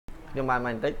nhưng mà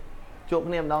mình tích chuột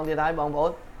niềm đong thì thái bong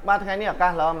bóng baថ្ងៃនេះឱកា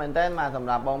សល្អមែនតើមកសម្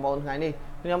រាប់បងប្អូនថ្ងៃនេះ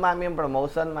ខ្ញុំបានមាន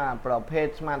promotion មកប្រភេទ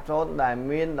smartphone ដែល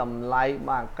មានតម្លៃ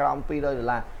បាទក្រោម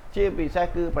$200ជាពិសេស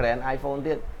គឺ brand iPhone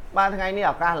ទៀតបាទថ្ងៃនេះ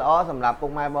ឱកាសល្អសម្រាប់ពុ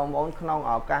កម៉ែបងប្អូនក្នុង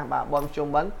ឱកាសបាទបនជុំ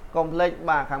បិណ្ឌកុំភ្លេច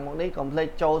បាទខាងមុខនេះកុំភ្លេច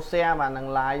ចូល share បាទនឹង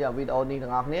like វីដេអូនេះ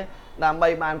ទាំងអស់គ្នាដើម្បី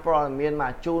បានព័ត៌មានម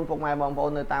កជូនពុកម៉ែបងប្អូ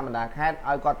ននៅតាមបណ្ដាខេត្ត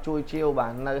ឲ្យគាត់ជួយជាវបា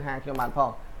ទនៅហាងខ្ញុំបានផ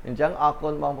ងអញ្ចឹងអរគុ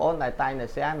ណបងប្អូនដែលតែងតែ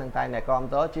share និងតែងតែគាំ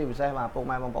ទ្រជាពិសេសបាទពុក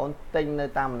ម៉ែបងប្អូនទិញនៅ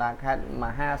តាមបណ្ដាខេត្តម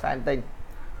ហាសែនទិញ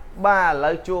បាទឥ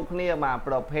ឡូវជួបគ្នាបាទ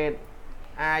ប្រភេទ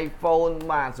iPhone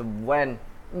បាទ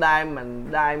7ដែលមិន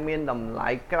ដែលមានតម្លៃ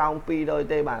ក្រោម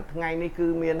$200ទេបាទថ្ងៃនេះគឺ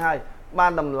មានហើយបា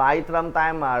ទតម្លៃត្រឹមតែ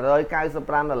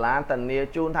$195ធានា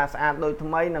ជូនថាស្អាតដូចថ្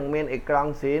មីនិងមានអេក្រ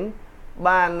ង់ស៊ីន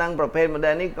បាទនិងប្រភេទ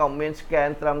model នេះក៏មាន scan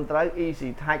ត្រឹមត្រូវ easy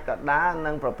touch ក៏ដែរ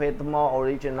និងប្រភេទថ្ម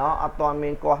original អត់ទាន់មា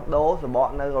នគាស់ដូរសបក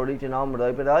នៅ original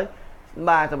 100%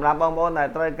បាទសម្រាប់បងប្អូនដែល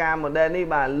ត្រូវការ model នេះ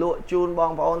បាទលក់ជូនប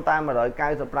ងប្អូនតែ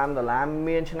$195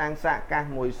មានឆ្នាំងសាកកាស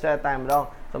មួយ set តែម្ដង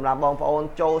សម្រាប់បងប្អូន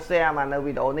ចូល share បាទនៅ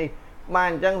វីដេអូនេះបាទ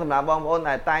អញ្ចឹងសម្រាប់បងប្អូន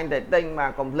ដែលតែងតែទិញបា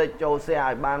ទកុំភ្លេចចូល share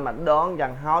ឲ្យបានម្ដងយ៉ា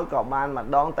ងហោចក៏បានម្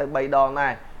ដងទៅ3ដងដែ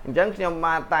រអញ្ចឹងខ្ញុំ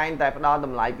បាទតែងតែផ្ដល់ត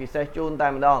ម្លៃពិសេសជូនតែ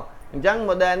ម្ដងអញ្ចឹង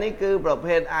model នេះគឺប្រ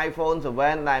ភេទ iPhone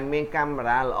 7ដែលមានកាមេ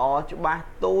រ៉ាល្អច្បាស់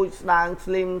ទូចស្ដើង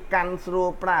slim កាន់ស្រួល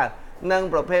ប្រើនិង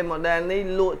ប្រភេទ model នេះ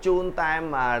លក់ជូនតែ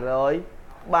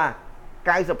$100បាទ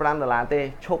$95ទេ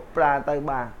ឈប់ប្រើទៅ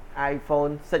បាទ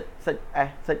iPhone 6s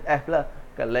 6s Plus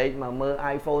ក៏លេខមកមើល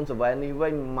iPhone 7នេះវិ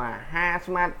ញមហា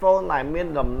smartphone ដែលមាន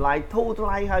តម្លៃធូរថ្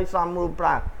លៃហើយសមរម្យប្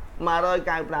រើ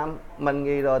$195មិន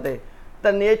ងាយរកទេ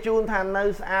ធានាជូនថានៅ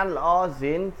ស្អាតល្អ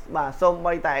ស៊ីនបាទសូម្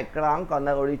បីតែអេក្រង់ក៏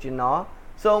នៅ original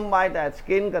សូម្បីតែ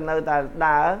skin ក៏នៅតែ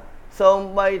ដើរសូ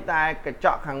ម្បីតែកញ្ច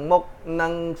ក់ខាងមុខនិ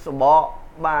ងសបក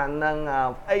បាទនិង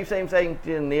អីផ្សេង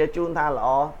ធានាជូនថាល្អ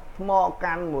ថ្ម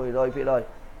កាន់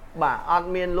100%បាទអត់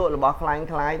មានលក់របស់ខ្លាំង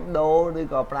ខ្លាយដូរឬ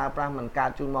ក៏ប្រើប្រាស់មិនកើត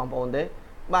ជូនបងប្អូនទេ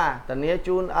បាទធានា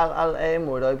ជូន LLA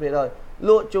 100%ល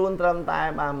ក់ជូនត្រឹមតែ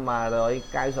បាទ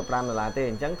$195ទេ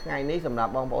អញ្ចឹងថ្ងៃនេះសម្រា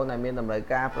ប់បងប្អូនដែលមានតម្រូវ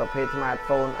ការប្រភេទ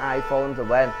smartphone iPhone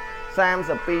 7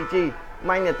 32G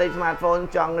ម៉ាញ់តិច smartphone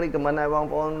ចង់ recommend ឲ្យបង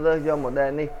ប្អូនរើសយក model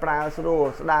នេះប្រើស្រួល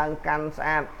ស្ដើងកាន់ស្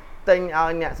អាតទិញឲ្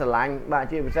យអ្នកស្រឡាញ់បាទ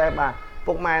ជាពិសេសបាទ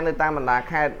ពុកម៉ែនៅតាមបណ្ដា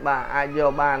ខេត្តបាទអាចយ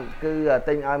កបានគឺ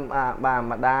ទិញឲ្យបាទ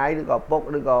ម្ដាយឬក៏ពុក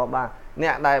ឬក៏បាទអ្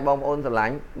នកដែលបងប្អូនស្រឡា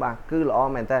ញ់បាទគឺល្អ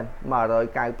មែនតើ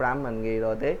$195មិនងាយរ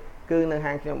កទេគឺនៅ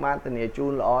ហាងខ្ញុំបានធានាជូ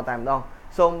នល្អតែម្ដង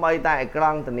សូម្បីតែអេក្រ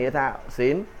ង់ធានាថាស៊ី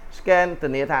ន scan ធា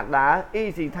នាថាដើរ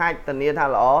easy touch ធានាថា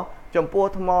ល្អចំពោះ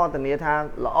ថ្មធានាថា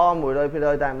ល្អ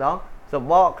100%តែម្ដងស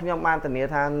បកខ្ញុំបានធានា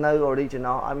ថានៅ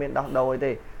original អត់មានដោះដូរ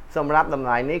ទេសម្រាប់តម្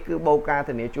លៃនេះគឺបូកការ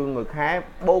ធានាជូនមួយខែ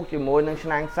បូកជាមួយនឹងឆ្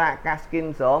នាំងសាកកាស skin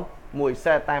ស្រោមមួយ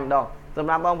set តែម្ដងសម្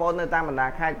រាប់បងប្អូននៅតាមបណ្ដា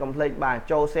ខេត្តកុំភ្លេចបាទ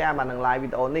ចូល share បាទនឹង live វី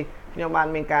ដេអូនេះខ្ញុំបាន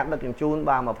មានការដឹកជញ្ជូន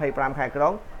បាទ25ខែក្រុ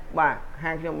ងបាទ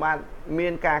ហាងខ្ញុំបាទមា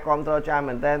នការគាំទ្រច្រើន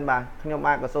មែនទែនបាទខ្ញុំ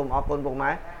បាទក៏សូមអរគុណពុក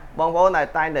ម៉ែបងប្អូនដែល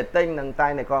តែងតែទិញនិងតែ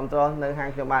ងតែគាំទ្រនៅហាង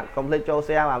ខ្ញុំបាទកុំភ្លេចចូល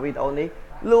share បាទវីដេអូនេះ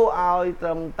លក់ឲ្យត្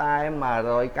រឹមតែ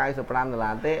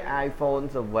$195ទេ iPhone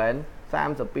 7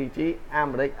 32G អា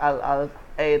មេរិក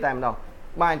LLA តែម្ដង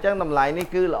បាទអញ្ចឹងតម្លៃនេះ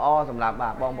គឺល្អសម្រាប់បា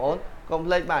ទបងប្អូនកុំ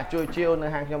ភ្លេចបាទជួយជាវនៅ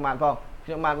ហាងខ្ញុំបាទផងខ្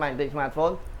ញុំបាទម៉ាញ់តិច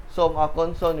smartphone សូមអរគុណ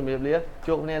សូមជម្រាបលា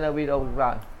ជួបគ្នានៅវីដេអូក្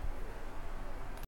រោយ